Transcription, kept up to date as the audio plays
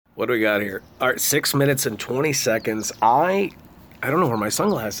What do we got here? All right, 6 minutes and 20 seconds. I don't know where my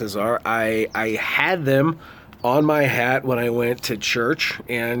sunglasses are. I had them on my hat when I went to church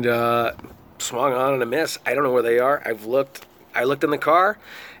and swung on and a miss. I don't know where they are. I looked in the car,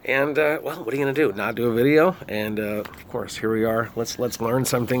 and well, what are you gonna do? Not do a video? And of course, here we are. Let's learn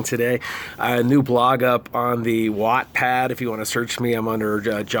something today. A new blog up on the Wattpad. If you want to search me, I'm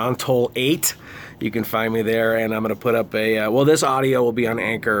under John Toll 8. You can find me there, and I'm going to put up well, this audio will be on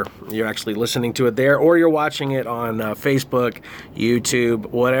Anchor. You're actually listening to it there, or you're watching it on Facebook,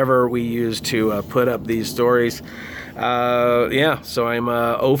 YouTube, whatever we use to put up these stories. So I'm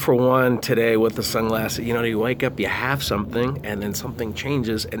 0 for 1 today with the sunglasses. You know, you wake up, you have something, and then something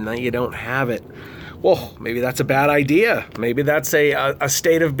changes, and now you don't have it. Well, maybe that's a bad idea. Maybe that's a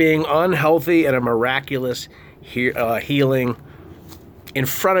state of being unhealthy and a miraculous healing in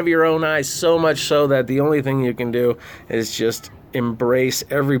front of your own eyes, so much so that the only thing you can do is just embrace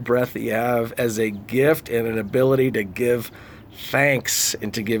every breath that you have as a gift and an ability to give thanks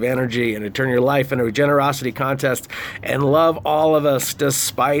and to give energy and to turn your life into a generosity contest and love all of us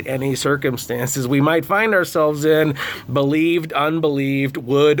despite any circumstances we might find ourselves in, believed, unbelieved,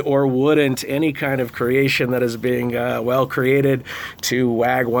 would or wouldn't, any kind of creation that is being well created to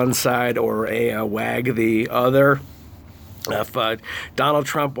wag one side or wag the other. If Donald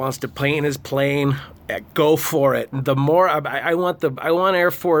Trump wants to paint his plane, go for it. The more I want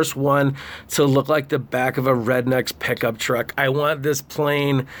Air Force One to look like the back of a redneck's pickup truck. I want this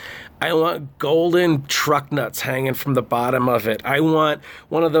plane. I want golden truck nuts hanging from the bottom of it. I want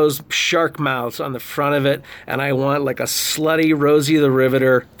one of those shark mouths on the front of it, and I want like a slutty Rosie the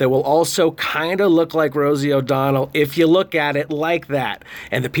Riveter that will also kind of look like Rosie O'Donnell if you look at it like that.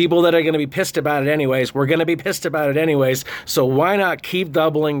 And the people that are going to be pissed about it anyways, we're going to be pissed about it anyways, so why not keep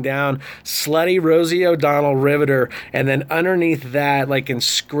doubling down? Slutty Rosie O'Donnell Riveter, and then underneath that, like in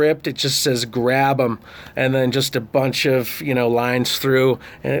script, it just says grab 'em, and then just a bunch of, lines through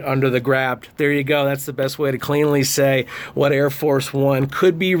under the grabbed. There you go. That's the best way to cleanly say what Air Force One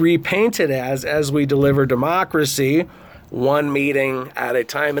could be repainted as we deliver democracy, one meeting at a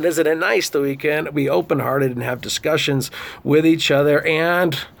time. And isn't it nice that we can be open-hearted and have discussions with each other?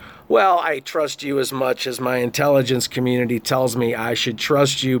 And, well, I trust you as much as my intelligence community tells me I should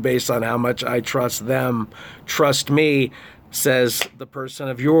trust you based on how much I trust them. Trust me, says the person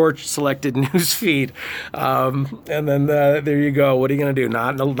of your selected news feed. And then there you go. What are you going to do?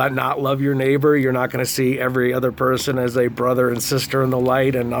 Not love your neighbor? You're not going to see every other person as a brother and sister in the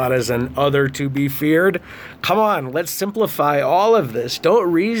light and not as an other to be feared? Come on, let's simplify all of this. Don't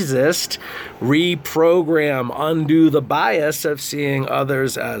resist. Reprogram. Undo the bias of seeing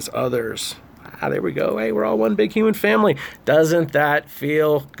others as others. There we go. Hey, we're all one big human family. Doesn't that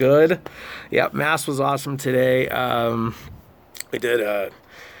feel good? Yep, Mass was awesome today. We did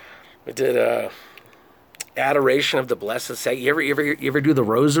adoration of the Blessed Saint. You ever do the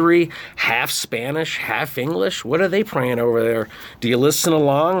Rosary, half Spanish, half English? What are they praying over there? Do you listen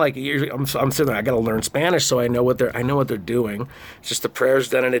along? Like I'm sitting there. I got to learn Spanish so I know what they're doing. It's just the prayers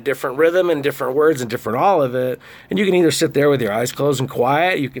done in a different rhythm and different words and different all of it. And you can either sit there with your eyes closed and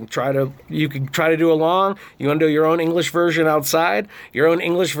quiet. You can try to do along. You want to do your own English version outside, your own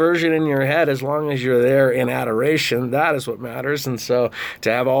English version in your head. As long as you're there in adoration, that is what matters. And so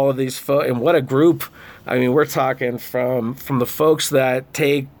to have all of these and what a group. I mean, we're talking from the folks that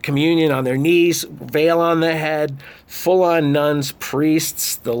take communion on their knees, veil on the head, full-on nuns,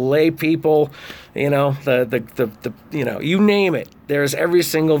 priests, the lay people, you name it. There's every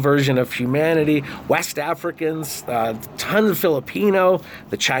single version of humanity. West Africans, tons of Filipino,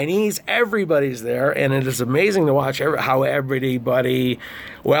 the Chinese, everybody's there, and it is amazing to watch how everybody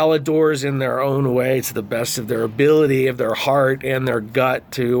adores in their own way to the best of their ability, of their heart and their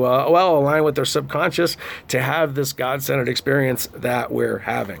gut to align with their subconscious to have this God-centered experience that we're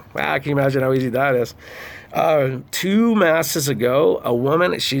having. Wow, can you imagine how easy that is? 2 masses ago, a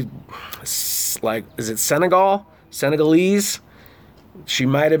woman, is it Senegalese? She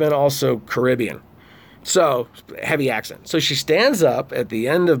might have been also Caribbean. So, heavy accent. So she stands up at the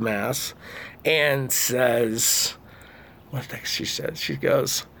end of Mass and says, what the heck she said? She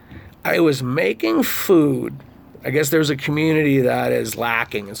goes, I was making food. I guess there's a community that is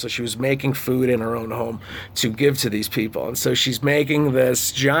lacking, and so she was making food in her own home to give to these people. And so she's making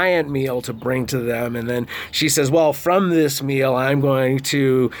this giant meal to bring to them, and then she says, well, from this meal, I'm going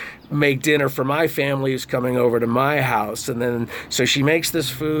to make dinner for my family who's coming over to my house. And then, so she makes this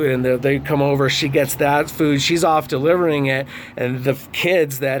food and they come over, she gets that food, she's off delivering it. And the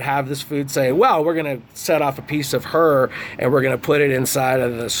kids that have this food say, well, we're going to set off a piece of her and we're going to put it inside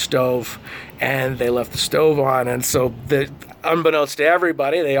of the stove. And they left the stove on. And so unbeknownst to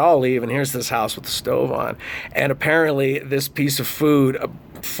everybody, they all leave, and here's this house with the stove on. And apparently this piece of food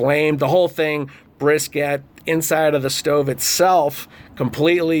flamed, the whole thing, brisket, inside of the stove itself,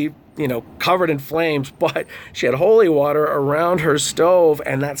 completely, covered in flames, but she had holy water around her stove,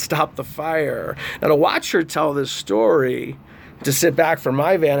 and that stopped the fire. Now, to watch her tell this story, to sit back from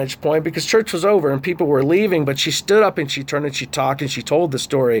my vantage point, because church was over and people were leaving, but she stood up and she turned and she talked and she told the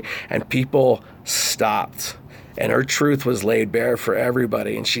story, and people stopped. And her truth was laid bare for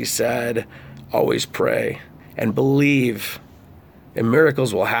everybody. And she said, always pray and believe, and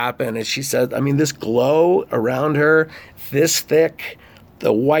miracles will happen. And she said, this glow around her, this thick,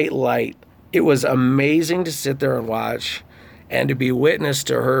 the white light, it was amazing to sit there and watch and to be witness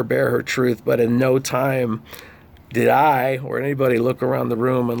to her bear her truth. But in no time did I or anybody look around the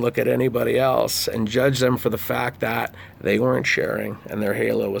room and look at anybody else and judge them for the fact that they weren't sharing and their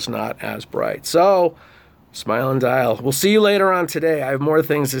halo was not as bright. So, smile and dial. We'll see you later on today. I have more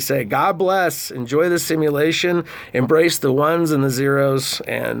things to say. God bless. Enjoy the simulation. Embrace the ones and the zeros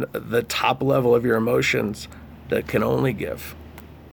and the top level of your emotions that can only give.